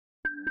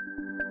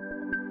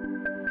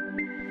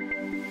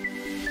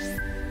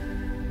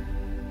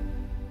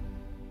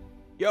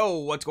Yo,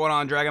 what's going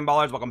on, Dragon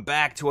Ballers? Welcome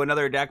back to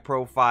another deck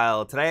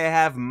profile. Today I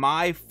have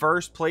my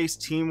first place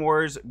Team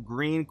Wars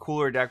green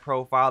cooler deck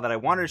profile that I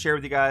wanted to share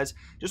with you guys.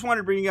 Just wanted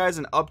to bring you guys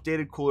an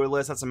updated cooler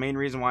list. That's the main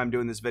reason why I'm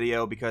doing this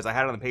video, because I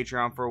had it on the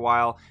Patreon for a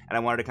while and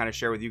I wanted to kind of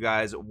share with you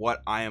guys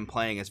what I am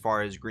playing as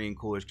far as green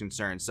cooler is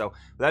concerned. So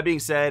with that being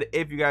said,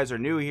 if you guys are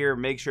new here,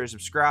 make sure to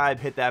subscribe,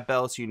 hit that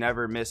bell so you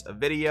never miss a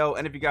video.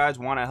 And if you guys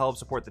want to help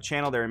support the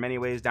channel, there are many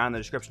ways down in the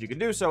description you can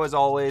do so, as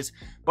always.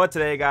 But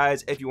today,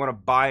 guys, if you want to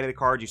buy any of the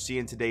cards you see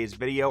in today's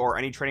video, or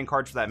any trading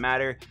cards for that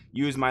matter,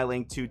 use my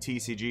link to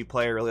TCG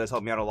Play. It really does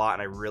help me out a lot,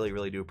 and I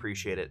really do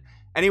appreciate it.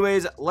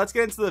 Anyways, let's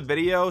get into the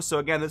video. So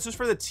again, this is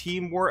for the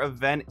Team War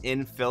event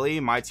in Philly.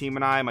 My team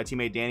and I, my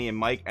teammate Danny and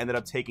Mike, ended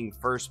up taking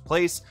first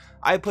place.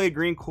 I played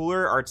green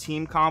cooler. Our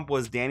team comp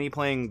was Danny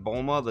playing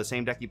Bulma, the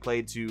same deck he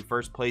played to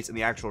first place in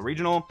the actual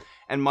regional,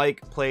 and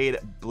Mike played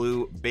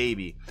Blue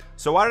Baby.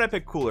 So why did I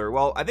pick cooler?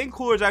 Well, I think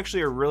cooler is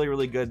actually a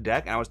really good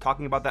deck, and I was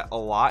talking about that a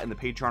lot in the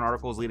Patreon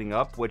articles leading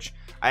up, which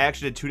I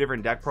actually did 2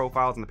 different deck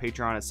profiles on the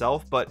Patreon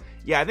itself. But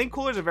yeah, I think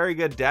cooler is a very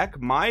good deck.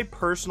 My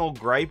personal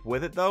gripe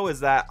with it, though, is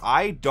that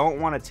I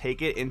don't want to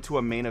take it into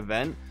a main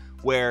event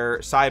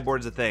where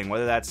sideboard is a thing,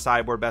 whether that's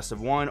sideboard best of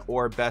 1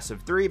 or best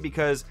of 3,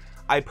 because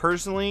I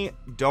personally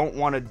don't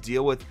want to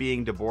deal with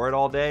being debored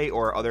all day,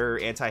 or other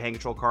anti-hand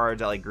control cards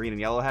that like green and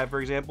yellow have,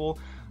 for example.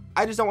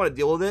 I just don't want to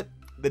deal with it.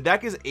 The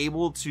deck is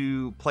able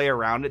to play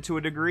around it to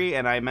a degree,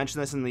 and I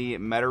mentioned this in the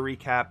meta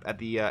recap at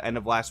the end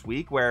of last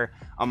week, where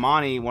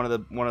Amani, one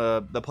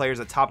of the players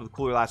that topped with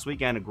cooler last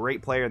weekend, a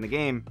great player in the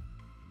game,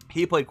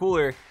 he played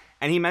cooler,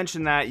 and he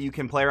mentioned that you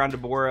can play around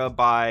Deborah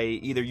by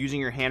either using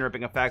your hand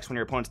ripping effects when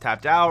your opponent's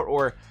tapped out,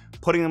 or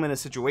putting them in a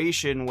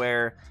situation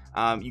where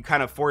you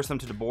kind of force them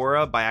to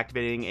Deborah by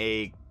activating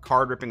a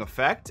card ripping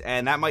effect,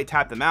 and that might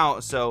tap them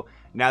out. So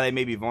now they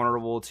may be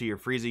vulnerable to your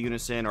Frieza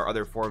Unison or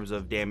other forms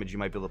of damage you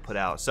might be able to put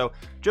out. So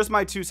just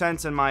my 2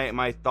 cents and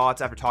my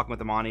thoughts after talking with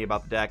Amani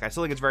about the deck. I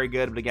still think it's very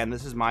good, but again,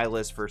 this is my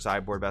list for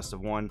sideboard best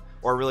of 1,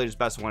 or really just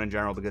best of 1 in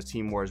general, because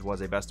Team Wars was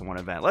a best of 1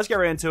 event. Let's get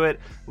right into it.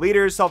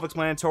 Leaders,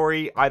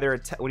 self-explanatory.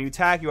 Either when you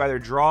attack, you either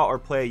draw or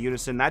play a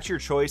Unison. That's your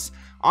choice.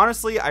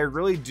 Honestly, I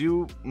really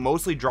do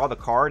mostly draw the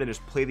card and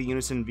just play the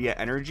Unison via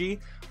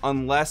energy,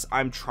 unless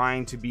I'm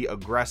trying to be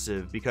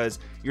aggressive, because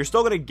you're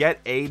still going to get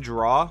a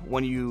draw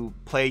when you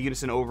play a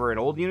Unison over an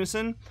old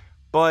Unison,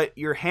 but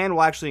your hand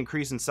will actually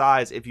increase in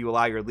size if you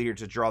allow your leader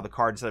to draw the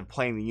card instead of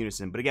playing the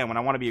Unison. But again, when I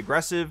want to be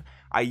aggressive,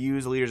 I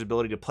use the leader's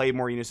ability to play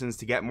more Unisons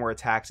to get more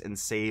attacks and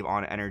save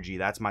on energy.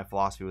 That's my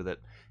philosophy with it.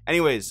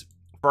 Anyways,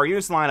 for our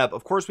Unison lineup,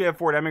 of course we have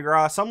 4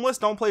 Demigra. Some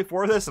lists don't play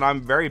 4 of this, and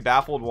I'm very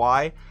baffled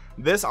why.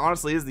 This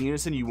honestly is the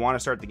Unison you want to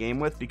start the game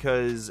with,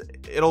 because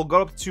it'll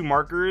go up to 2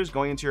 markers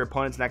going into your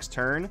opponent's next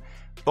turn,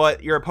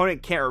 but your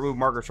opponent can't remove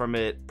markers from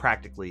it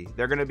practically.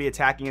 They're going to be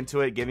attacking into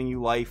it, giving you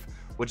life,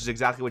 which is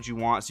exactly what you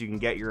want, so you can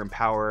get your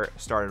Empower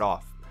started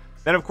off.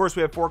 Then of course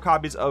we have 4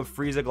 copies of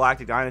Frieza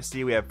Galactic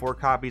Dynasty. We have 4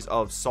 copies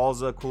of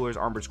Salza Cooler's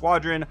Armored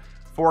Squadron,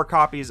 4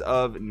 copies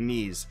of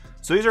Knees.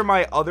 So these are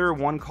my other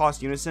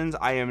 1-cost Unisons.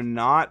 I am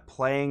not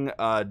playing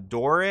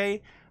Dore.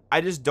 I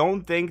just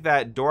don't think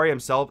that Dore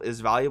himself is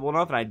valuable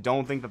enough, and I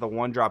don't think that the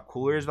 1-drop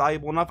cooler is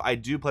valuable enough. I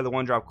do play the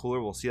 1-drop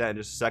cooler. We'll see that in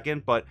just a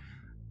second, but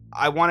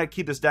I want to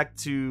keep this deck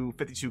to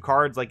 52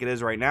 cards like it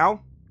is right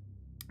now.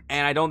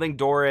 And I don't think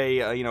Dore,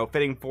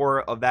 fitting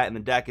 4 of that in the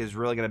deck is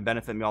really going to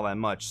benefit me all that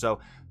much. So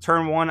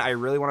turn 1, I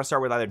really want to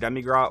start with either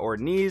Demigra or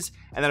Knees.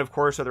 And then, of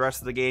course, for the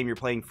rest of the game, you're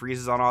playing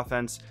Friezas on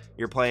offense.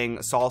 You're playing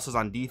Salsas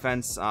on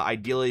defense,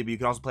 ideally. But you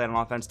can also play it on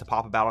offense to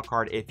pop a battle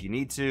card if you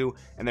need to.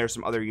 And there's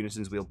some other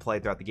Unisons we'll play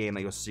throughout the game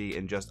that you'll see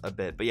in just a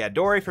bit. But yeah,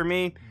 Dore, for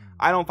me,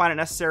 I don't find it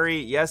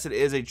necessary. Yes, it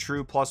is a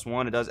true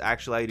 +1. It does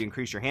actually allow you to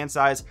increase your hand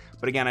size.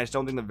 But again, I just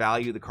don't think the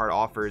value the card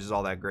offers is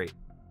all that great.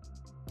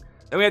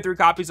 Then we have 3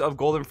 copies of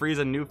Golden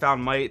Frieza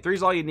Newfound Might. 3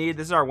 is all you need.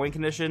 This is our win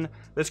condition.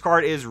 This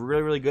card is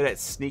really good at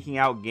sneaking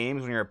out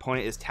games when your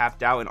opponent is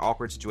tapped out in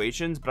awkward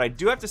situations. But I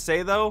do have to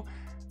say, though,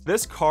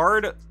 this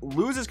card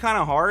loses kind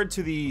of hard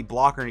to the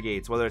blocker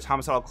negates, whether it's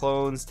Homicidal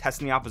Clones,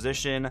 testing the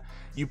opposition.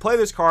 You play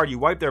this card, you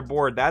wipe their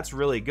board, that's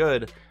really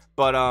good.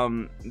 But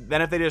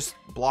then if they just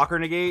blocker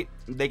negate,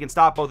 they can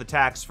stop both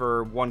attacks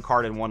for 1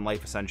 card and 1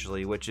 life,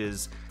 essentially, which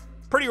is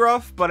pretty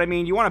rough. But I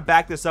mean, you want to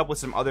back this up with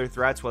some other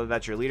threats, whether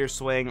that's your leader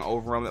swing,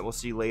 overrun that we'll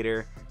see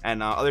later,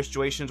 and other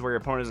situations where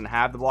your opponent doesn't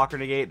have the blocker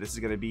negate. This is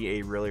going to be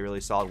a really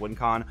solid win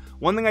con.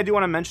 One thing I do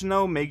want to mention,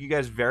 though, make you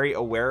guys very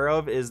aware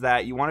of, is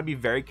that you want to be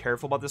very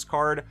careful about this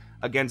card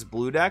against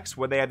blue decks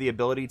where they have the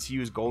ability to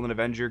use Golden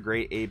Avenger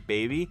Great Ape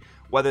Baby,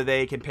 whether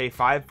they can pay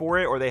 5 for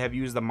it or they have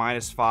used the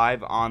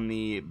 -5 on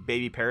the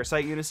Baby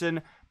Parasite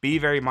Unison. Be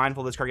very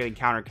mindful of this card getting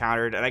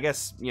countered, and I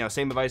guess,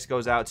 same advice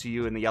goes out to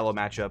you in the yellow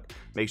matchup.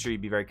 Make sure you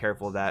be very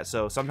careful of that.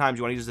 So sometimes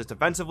you want to use this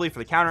defensively for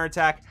the counter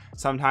attack.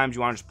 Sometimes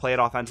you want to just play it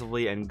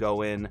offensively and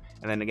go in,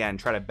 and then again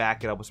try to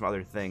back it up with some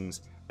other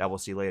things that we'll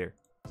see later.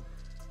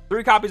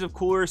 3 copies of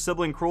Cooler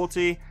Sibling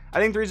Cruelty. I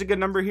think 3 is a good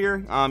number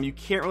here. You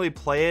can't really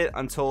play it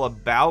until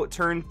about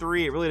turn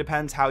 3. It really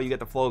depends how you get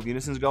the flow of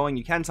unisons going.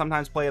 You can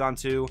sometimes play it on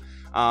 2,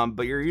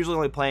 but you're usually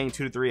only playing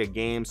 2 to 3 a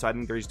game, so I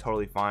think 3 is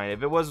totally fine.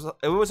 If it was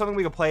something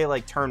we could play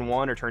like turn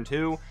 1 or turn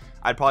 2,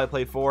 I'd probably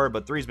play 4,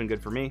 but 3's been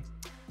good for me.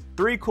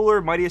 3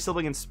 Cooler, Mightiest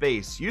Sibling in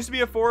Space. Used to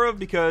be a 4 of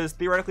because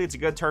theoretically it's a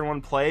good turn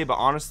 1 play, but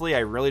honestly I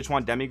really just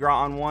want Demigrat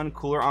on 1.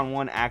 Cooler on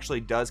 1 actually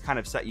does kind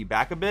of set you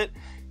back a bit,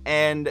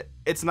 and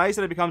it's nice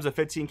that it becomes a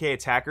 15k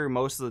attacker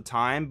most of the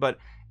time, but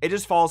it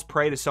just falls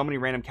prey to so many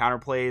random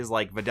counterplays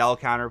like Videl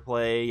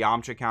counterplay,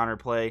 Yamcha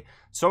counterplay.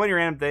 So many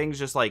random things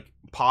just like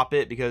pop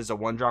it because it's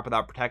a 1-drop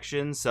without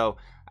protection. So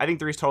I think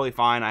 3 is totally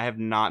fine. I have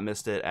not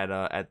missed it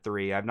at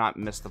 3. I've not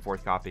missed the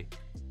 4th copy.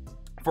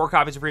 4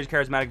 copies of Frieza's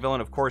Charismatic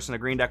Villain, of course, in a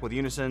green deck with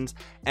Unisons,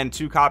 and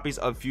 2 copies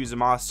of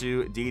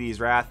Fusamasu, Deity's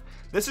Wrath.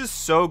 This is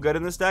so good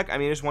in this deck. I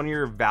mean, it's one of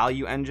your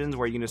value engines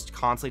where you can just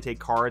constantly take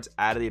cards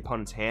out of the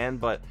opponent's hand,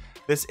 but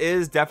this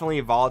is definitely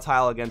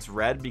volatile against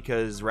red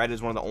because red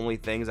is one of the only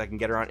things that can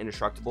get around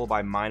indestructible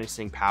by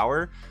minusing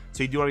power.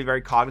 So you do want to be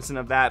very cognizant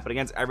of that, but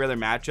against every other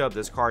matchup,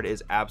 this card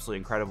is absolutely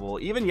incredible.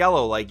 Even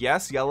yellow, like,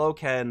 yes, yellow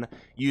can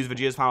use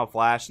Vegeta's Final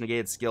Flash to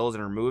negate its skills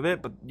and remove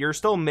it, but you're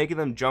still making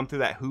them jump through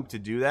that hoop to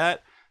do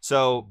that.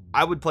 So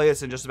I would play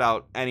this in just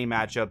about any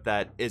matchup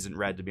that isn't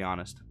red, to be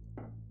honest.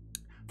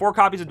 4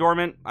 copies of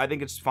Dormant, I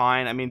think it's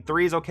fine. I mean,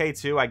 3 is okay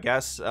too, I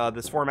guess.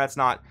 This format's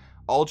not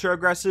ultra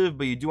aggressive,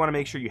 but you do want to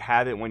make sure you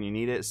have it when you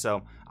need it,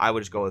 so I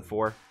would just go with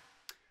 4.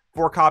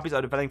 4 copies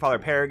of Defending Father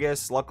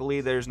Paragus. Luckily,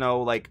 there's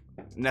no like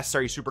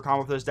necessary super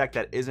combo for this deck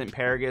that isn't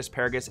Paragus.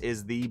 Paragus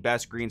is the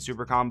best green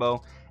super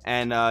combo,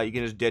 and you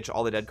can just ditch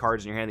all the dead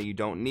cards in your hand that you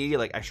don't need,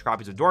 like extra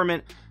copies of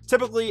Dormant.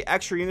 Typically,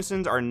 extra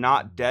Unisons are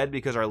not dead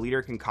because our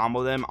leader can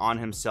combo them on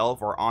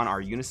himself or on our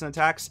Unison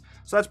attacks,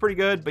 so that's pretty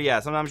good. But yeah,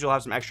 sometimes you'll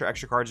have some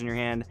extra cards in your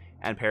hand,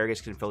 and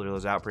Paragus can filter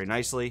those out pretty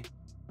nicely.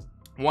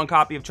 1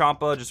 copy of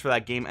Champa just for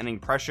that game-ending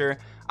pressure.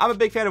 I'm a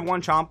big fan of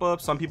 1 Champa.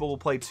 Some people will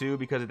play 2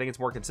 because I think it's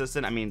more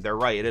consistent. I mean, they're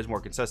right, it is more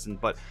consistent,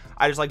 but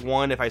I just like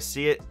 1. If I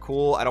see it,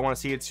 cool. I don't want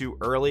to see it too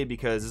early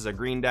because this is a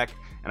green deck,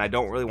 and I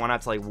don't really want to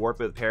have to like warp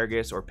it with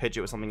Paragus or pitch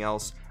it with something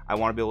else. I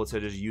want to be able to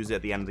just use it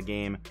at the end of the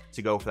game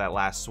to go for that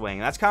last swing.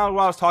 And that's kind of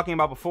what I was talking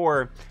about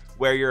before,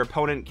 where your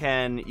opponent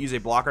can use a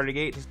blocker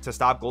negate to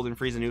stop Golden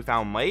Frieza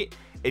Newfound Might.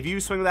 If you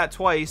swing that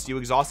twice, you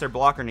exhaust their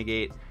blocker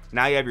negate.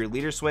 Now you have your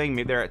leader swing,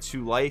 maybe they're at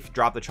 2 life,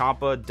 drop the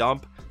Champa,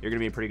 dump, you're going to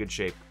be in pretty good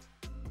shape.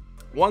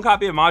 1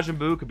 copy of Majin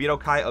Buu, Kibito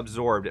Kai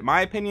Absorbed. In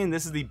my opinion,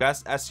 this is the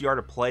best SCR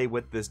to play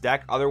with this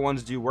deck. Other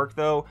ones do work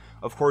though.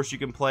 Of course, you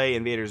can play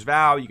Invader's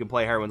Vow, you can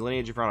play Heroine's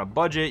Lineage if you're on a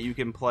budget, you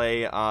can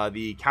play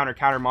the counter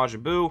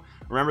Majin Buu.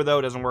 Remember though,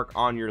 it doesn't work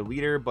on your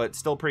leader, but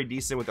still pretty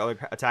decent with other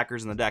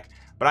attackers in the deck.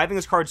 But I think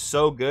this card's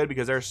so good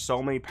because there's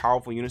so many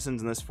powerful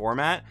Unisons in this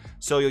format.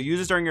 So you'll use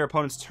this during your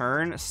opponent's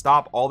turn,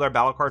 stop all their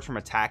battle cards from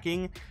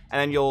attacking,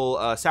 and then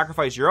you'll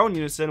sacrifice your own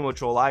Unison,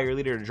 which will allow your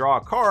leader to draw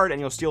a card,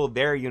 and you'll steal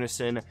their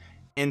Unison,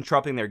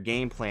 interrupting their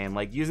game plan.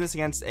 Like using this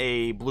against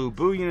a Blue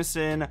Buu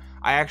Unison,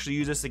 I actually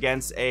use this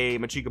against a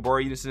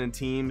Machikabura Unison in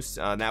teams.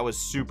 That was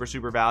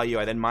super value.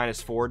 I then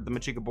 -4'd the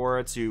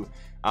Machikabura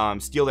to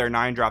steal their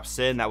 9-drop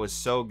Sin. That was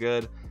so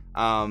good.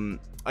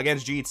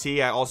 Against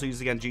GT, I also used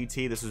it against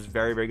GT. This was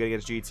very good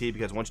against GT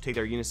because once you take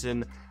their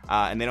Unison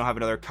and they don't have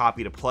another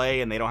copy to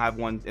play, and they don't have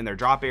one in their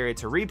drop area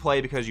to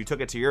replay because you took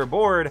it to your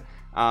board,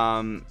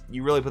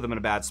 you really put them in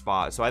a bad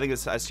spot. So I think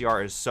this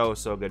SCR is so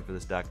good for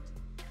this deck.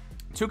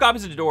 2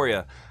 copies of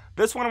Dodoria.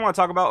 This one I want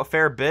to talk about a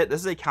fair bit. This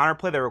is a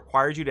counterplay that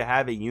requires you to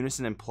have a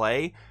Unison in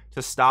play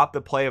to stop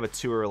the play of a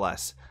 2 or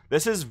less.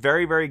 This is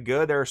very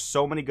good. There are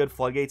so many good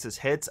floodgates as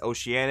hits.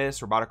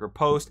 Oceanus, Robotic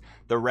Riposte,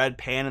 the red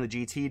pan in the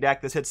GT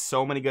deck. This hits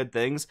so many good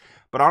things.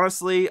 But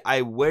honestly,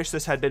 I wish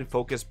this had been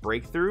Focus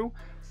Breakthrough,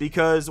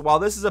 because while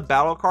this is a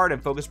battle card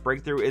and Focus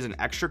Breakthrough is an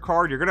extra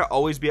card, you're going to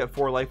always be at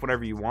 4 life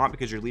whenever you want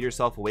because your leader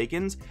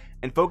self-awakens,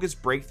 and Focus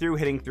Breakthrough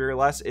hitting 3 or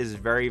less is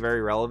very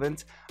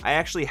relevant. I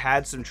actually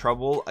had some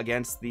trouble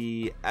against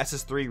the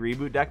SS3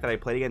 reboot deck that I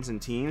played against in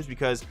teams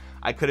because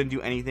I couldn't do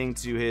anything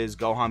to his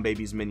Gohan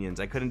Baby's minions.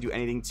 I couldn't do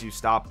anything to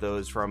stop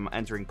those from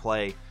entering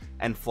play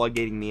and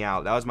floodgating me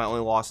out. That was my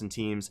only loss in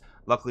teams.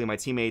 Luckily, my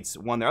teammates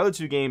won their other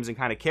 2 games and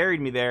kind of carried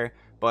me there.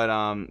 But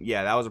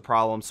yeah, that was a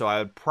problem. So I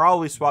would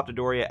probably swap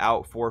Dodoria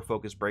out for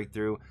Focus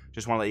Breakthrough.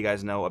 Just want to let you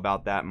guys know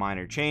about that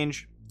minor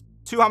change.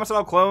 2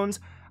 Homicidal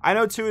Clones. I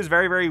know 2 is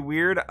very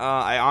weird.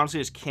 I honestly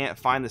just can't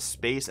find the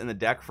space in the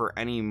deck for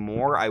any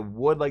more. I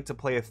would like to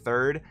play a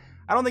 3rd.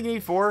 I don't think you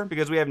need 4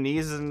 because we have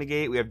Knees as in the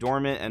gate, we have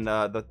Dormant, and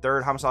the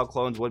 3rd Homicidal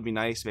Clones would be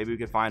nice. Maybe we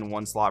could find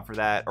 1 slot for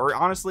that. Or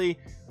honestly,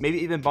 maybe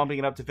even bumping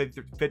it up to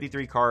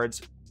 53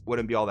 cards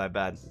wouldn't be all that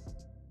bad.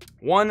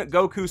 1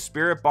 Goku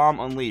Spirit Bomb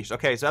Unleashed.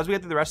 Okay, so as we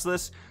get through the rest of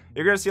this,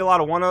 you're going to see a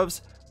lot of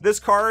 1-ofs. This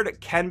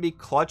card can be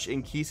clutch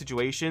in key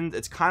situations.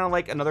 It's kind of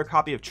like another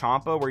copy of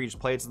Champa where you just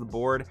play it to the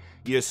board.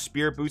 You just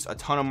Spirit Boost a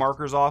ton of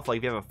markers off. Like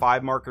if you have a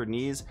 5 marker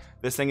knees,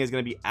 this thing is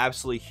going to be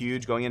absolutely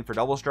huge going in for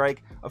double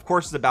strike. Of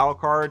course, it's a battle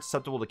card,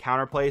 susceptible to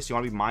counterplay, so you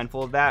want to be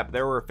mindful of that. But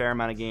there were a fair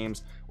amount of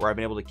games where I've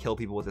been able to kill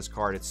people with this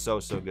card. It's so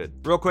good.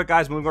 Real quick,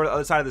 guys, moving over to the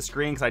other side of the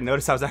screen because I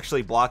noticed I was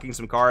actually blocking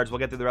some cards. We'll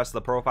get through the rest of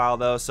the profile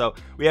though. So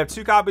we have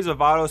 2 copies of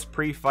Vados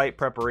pre-fight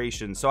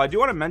preparation. So I do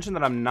want to mention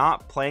that I'm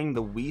not playing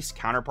the Whis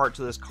counterpart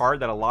to this card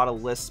that a lot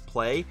of lists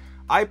play.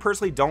 I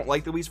personally don't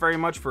like the Whis very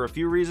much for a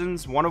few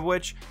reasons, one of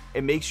which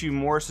it makes you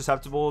more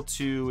susceptible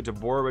to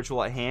Deborah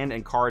Ritual at hand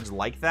and cards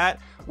like that,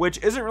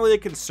 which isn't really a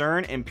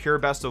concern in pure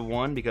best of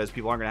 1 because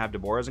people aren't going to have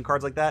Deborahs and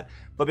cards like that.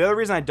 But the other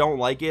reason I don't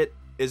like it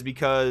is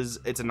because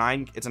it's a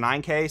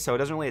 9k, so it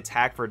doesn't really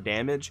attack for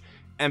damage.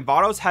 And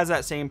Vados has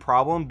that same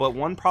problem, but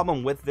one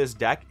problem with this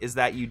deck is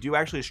that you do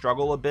actually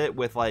struggle a bit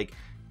with like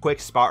quick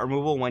spot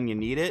removal when you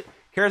need it.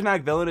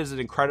 Charismatic Villain is an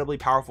incredibly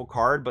powerful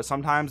card, but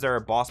sometimes there are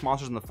boss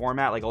monsters in the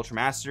format like Ultra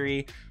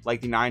Mastery,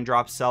 like the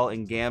 9-drop Cell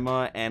and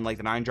Gamma, and like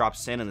the 9-drop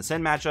Sin in the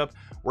Sin matchup,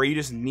 where you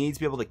just need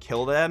to be able to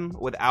kill them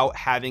without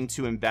having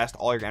to invest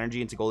all your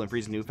energy into Golden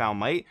Freeze and Newfound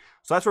Might.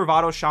 So that's where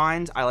Vados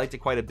shines. I liked it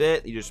quite a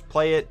bit. You just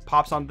play it,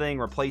 pop something,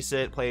 replace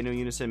it, play a new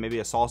Unison, maybe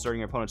a Assault during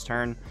your opponent's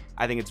turn.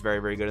 I think it's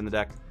very good in the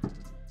deck.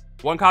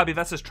 1 copy of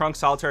Estus Trunks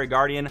Solitary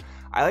Guardian.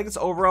 I like this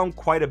Overwhelm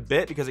quite a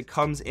bit because it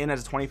comes in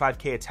as a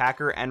 25k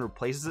attacker and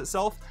replaces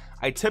itself.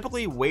 I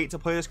typically wait to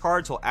play this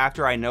card till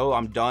after I know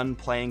I'm done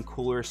playing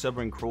cooler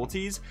Sibling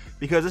Cruelties,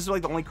 because this is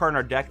like the only card in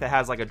our deck that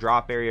has like a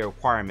drop area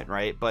requirement,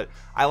 right? But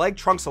I like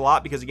Trunks a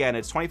lot because again,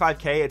 it's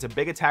 25k, it's a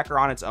big attacker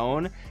on its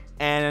own,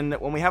 and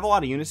when we have a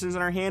lot of Unisons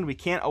in our hand, we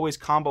can't always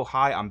combo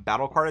high on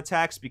battle card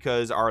attacks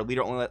because our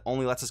leader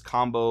only lets us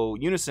combo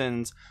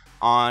Unisons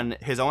on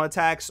his own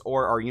attacks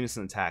or our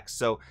Unison attacks.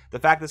 So the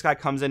fact this guy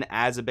comes in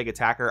as a big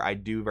attacker, I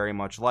do very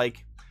much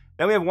like.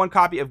 Then we have 1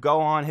 copy of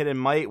Gohan Hidden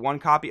Might, 1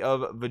 copy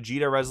of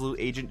Vegeta Resolute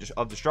Agent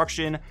of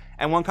Destruction,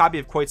 and 1 copy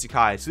of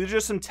Koitsukai. So these are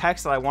just some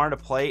texts that I wanted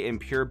to play in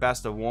pure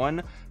best of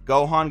 1.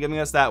 Gohan giving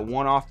us that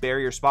one-off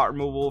barrier spot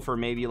removal for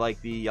maybe like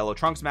the Yellow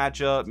Trunks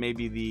matchup,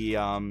 maybe the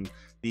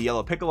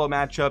Yellow Piccolo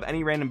matchup,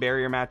 any random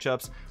barrier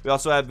matchups. We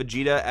also have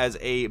Vegeta as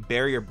a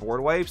barrier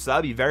board wipe, so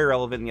that'd be very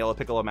relevant in the Yellow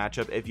Piccolo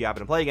matchup if you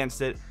happen to play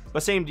against it.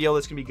 But same deal,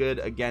 this can be good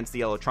against the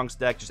Yellow Trunks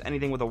deck, just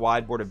anything with a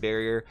wide board of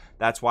barrier.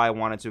 That's why I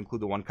wanted to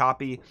include the 1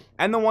 copy.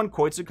 And the 1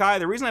 Koitsukai,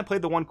 the reason I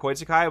played the 1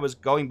 Koitsukai was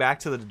going back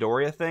to the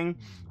Dodoria thing.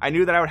 I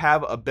knew that I would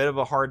have a bit of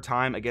a hard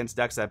time against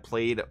decks that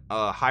played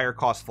higher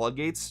cost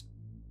Floodgates.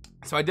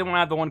 So I did want to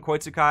have the 1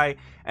 Koitsukai,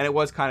 and it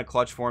was kind of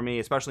clutch for me,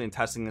 especially in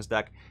testing this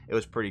deck. It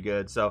was pretty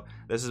good. So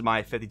this is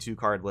my 52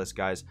 card list,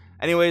 guys.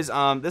 Anyways,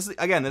 this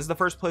is the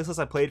first playlist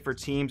I played for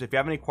teams. If you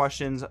have any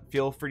questions,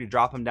 feel free to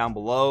drop them down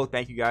below.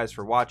 Thank you guys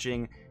for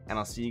watching, and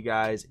I'll see you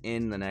guys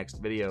in the next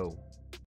video.